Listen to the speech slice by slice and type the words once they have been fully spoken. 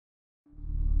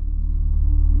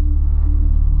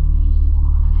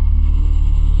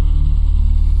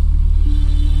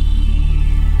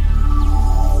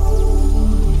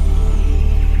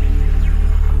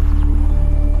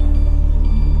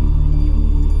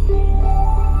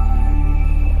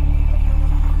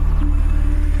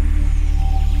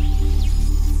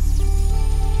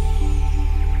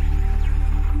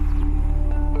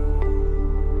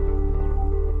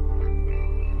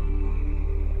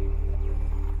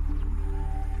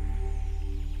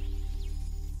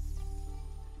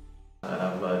I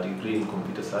have a degree in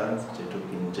computer science, which I took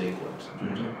in Jkuat.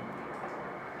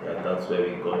 Yeah, that's where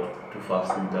we got to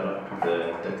first interact with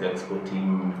the Tech Expo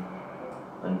team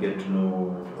and get to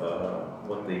know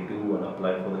what they do and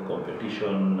apply for the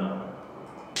competition.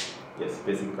 Yes,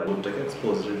 basically. Tech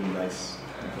Expo is really nice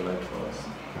and polite for us.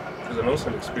 It was an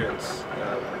awesome experience,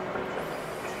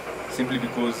 simply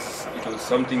because it was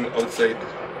something outside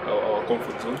our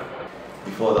comfort zone.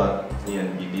 Before that, me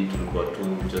and Gidi got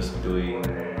to just doing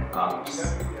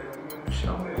apps.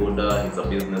 Shamkoda, he's a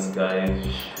business guy.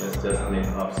 Let's just make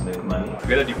apps, make money.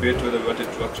 We had a debate whether we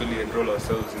wanted to actually enroll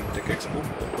ourselves in Tech Expo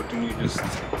or continue just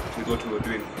with what we were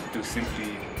doing, to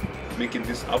simply making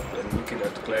this app and looking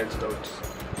at clients without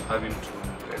having to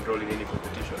enroll in any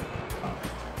competition.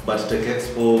 But Tech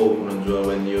Expo, when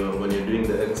you're doing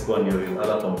the expo and you're with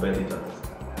other competitors,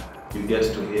 you get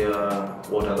to hear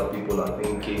what other people are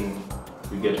thinking.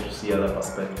 You get to see other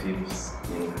perspectives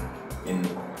in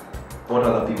what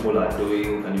other people are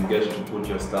doing, and you get to put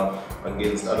your stuff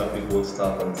against other people's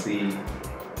stuff and see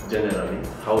generally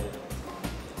how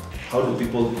do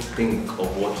people think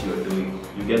of what you're doing.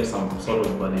 You get some sort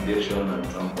of validation and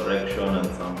some correction and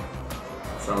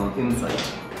some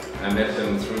insight. I met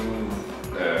them through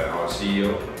our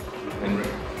CEO, Henry,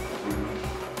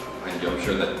 and I'm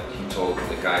sure that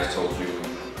the guys told you,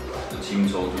 the team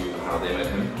told you how they met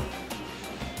him.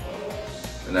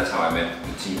 And that's how I met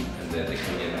the team and the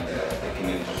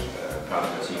Kenyan part of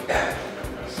the team.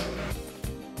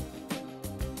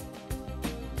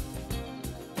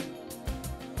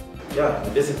 Yeah,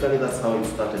 basically that's how it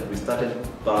started. We started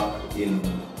back I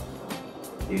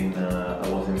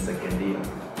was in second year,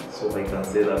 so I can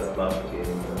say that's back in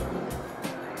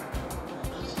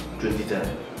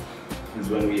 2010 is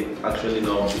when we actually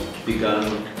now began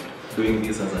doing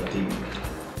this as a team.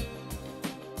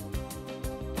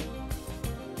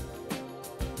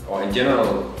 Or in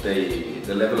general,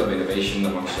 the level of innovation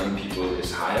amongst young people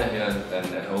is higher here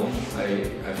than at home,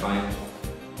 I find.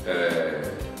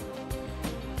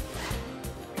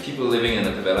 People living in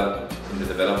the developed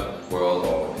world,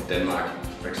 or in Denmark,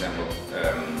 for example,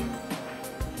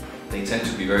 they tend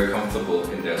to be very comfortable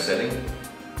in their setting.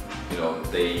 You know,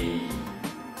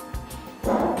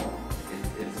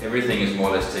 everything is more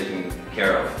or less taken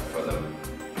care of for them.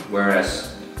 Whereas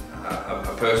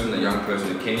a young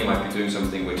person in Kenya might be doing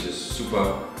something which is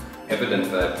super evident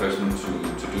for that person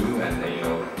to do, and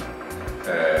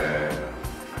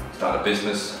start a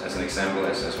business, as an example,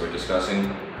 as we're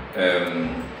discussing.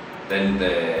 Then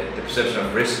the perception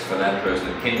of risk for that person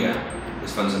in Kenya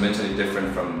is fundamentally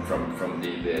different from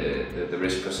the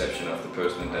risk perception of the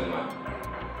person in Denmark.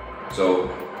 So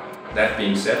that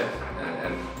being said,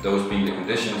 and those being the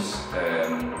conditions,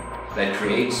 that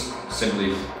creates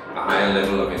simply a higher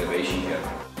level of innovation here.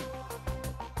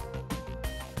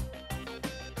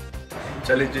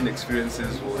 Challenging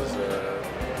experiences was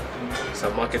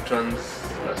some market runs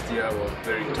last year were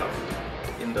very tough,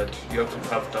 in that you have to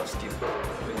have tough skin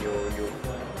when you're new,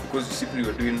 because simply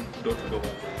you're doing door to door.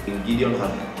 Gideon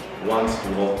had once to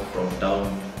walk from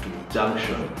town to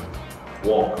junction,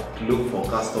 walk to look for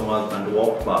customers and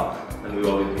walk back, and we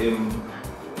were with him.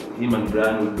 Him and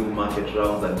Brian would do market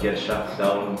rounds and get shut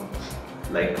down.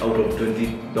 Like out of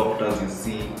 20 doctors you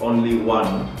see, only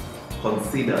one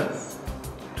considers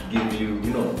to give you,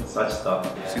 such stuff.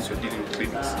 Since you're dealing with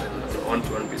clinics and on a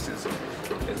one-to-one basis, and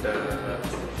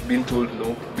being told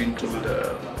no, being told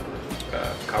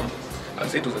come, I'd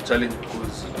say it was a challenge,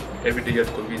 because every day you have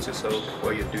to convince yourself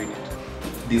why you're doing it.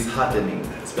 Disheartening,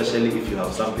 especially if you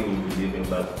have something you believe in,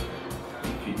 but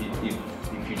if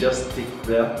you just stick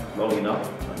there long enough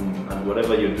and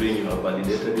whatever you're doing you have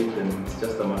validated it, then it's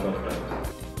just a matter of time.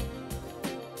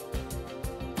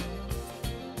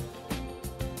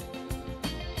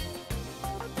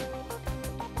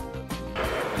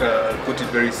 Put it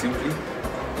very simply,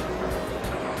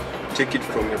 take it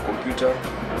from your computer,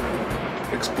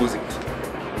 expose it.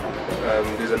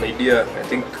 There's an idea, I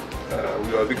think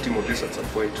we were a victim of this at some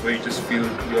point, where you just feel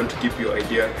you want to keep your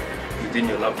idea within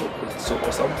your laptop because it's so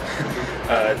awesome.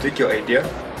 Take your idea,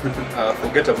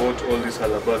 forget about all this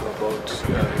hullabaloo about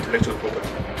intellectual property.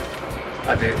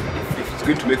 And if it's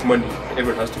going to make money,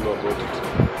 everyone has to know about it.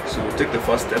 So take the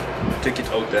first step, take it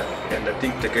out there, and I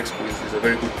think Tech Expo is a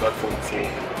very good platform for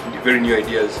the very new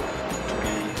ideas to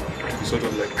be sort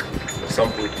of like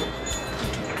sampled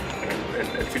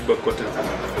and feedback gotten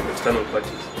from external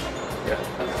parties. Yeah.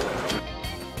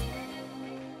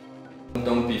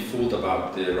 Don't be fooled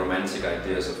about the romantic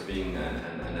ideas of being an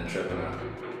entrepreneur.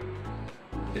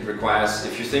 It requires,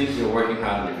 if you think you're working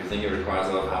hard and if you think it requires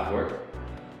a lot of hard work,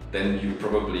 then you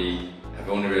probably have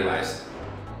only realized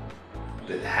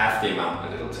that half the amount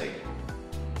that it'll take.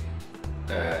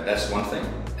 That's one thing.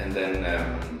 And then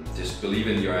just believe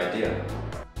in your idea.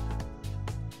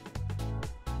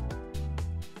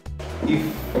 If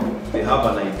they have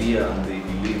an idea and they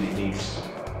believe in it,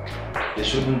 they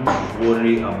shouldn't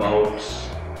worry about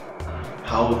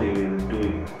how they will do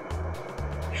it.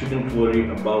 Shouldn't worry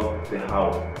about the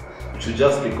how. You should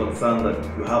just be concerned that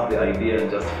you have the idea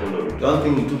and just follow it. One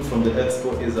thing we took from the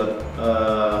expo is that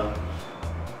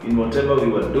in whatever we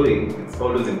were doing, it's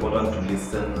always important to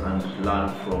listen and learn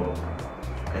from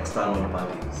external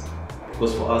parties.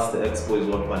 Because for us, the expo is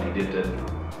what validated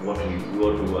what we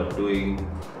were doing,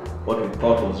 what we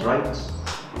thought was right,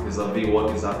 vis-a-vis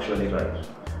what is actually right.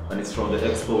 And it's from the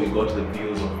expo we got the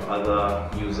views of other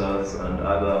users and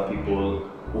other people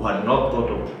who had not thought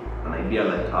of an idea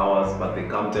like ours, but they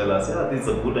come tell us, yeah, this is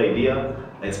a good idea.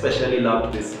 I especially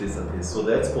loved this, this, and this. So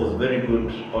the expo was very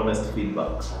good, honest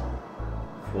feedback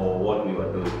for what we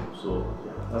were doing. So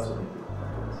yeah, that's what it is.